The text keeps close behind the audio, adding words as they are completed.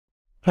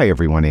Hi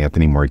everyone,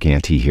 Anthony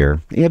Morganti here.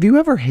 Have you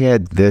ever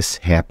had this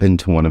happen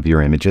to one of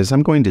your images?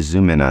 I'm going to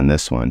zoom in on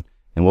this one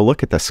and we'll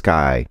look at the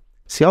sky.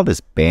 See all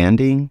this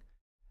banding?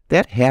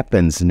 That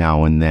happens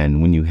now and then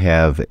when you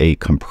have a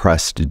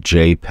compressed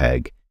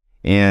JPEG.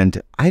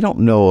 And I don't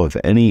know of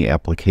any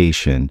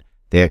application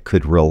that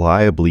could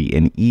reliably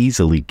and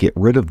easily get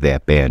rid of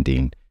that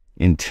banding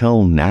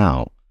until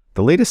now.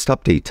 The latest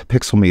update to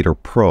Pixelmator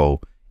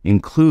Pro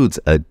includes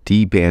a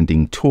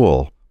debanding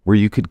tool where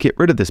you could get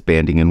rid of this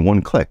banding in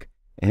one click.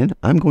 And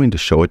I'm going to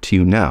show it to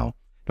you now.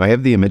 I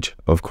have the image,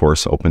 of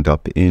course, opened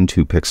up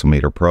into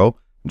Pixelmator Pro.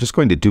 I'm just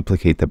going to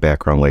duplicate the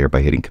background layer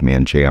by hitting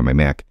Command-J on my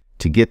Mac.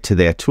 To get to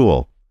that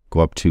tool,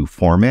 go up to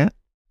Format,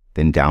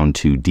 then down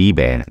to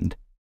Deband.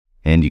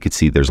 And you can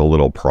see there's a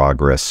little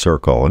progress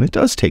circle, and it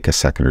does take a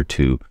second or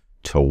two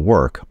to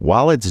work.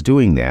 While it's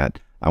doing that,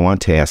 I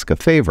want to ask a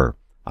favor.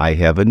 I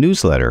have a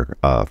newsletter,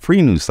 a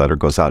free newsletter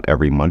goes out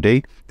every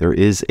Monday. There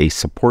is a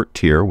support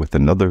tier with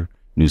another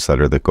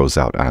newsletter that goes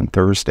out on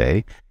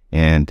Thursday.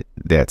 And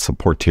that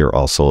support tier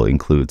also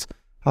includes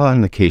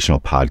an occasional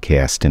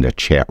podcast and a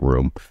chat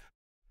room.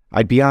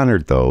 I'd be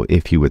honored, though,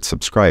 if you would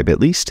subscribe at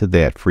least to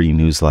that free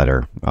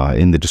newsletter.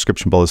 In the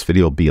description below this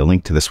video will be a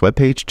link to this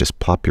webpage. Just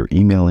pop your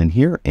email in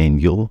here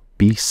and you'll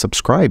be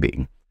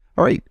subscribing.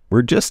 All right,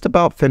 we're just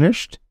about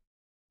finished.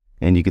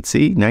 And you can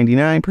see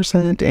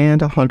 99%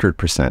 and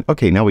 100%.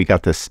 Okay, now we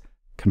got this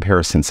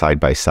comparison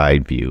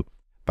side-by-side view.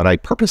 But I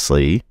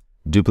purposely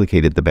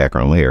duplicated the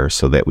background layer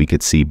so that we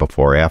could see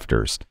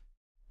before-afters.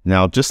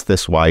 Now, just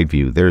this wide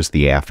view, there's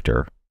the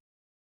after,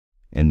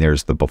 and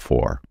there's the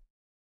before.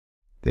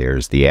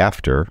 There's the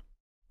after,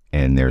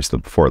 and there's the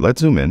before.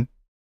 Let's zoom in.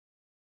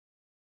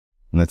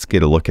 Let's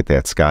get a look at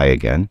that sky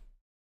again.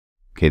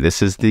 Okay,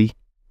 this is the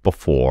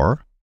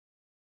before,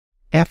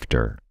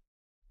 after,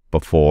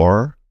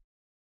 before,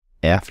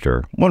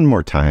 after. One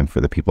more time for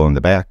the people in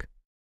the back.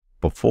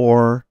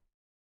 Before,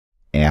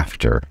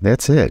 after.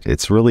 That's it.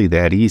 It's really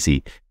that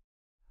easy.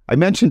 I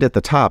mentioned at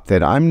the top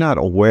that I'm not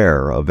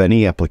aware of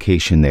any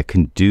application that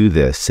can do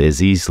this as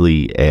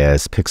easily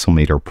as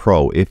Pixelmator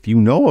Pro. If you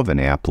know of an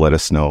app, let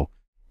us know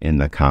in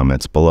the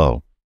comments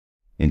below.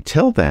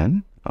 Until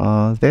then,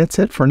 that's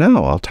it for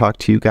now. I'll talk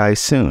to you guys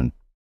soon.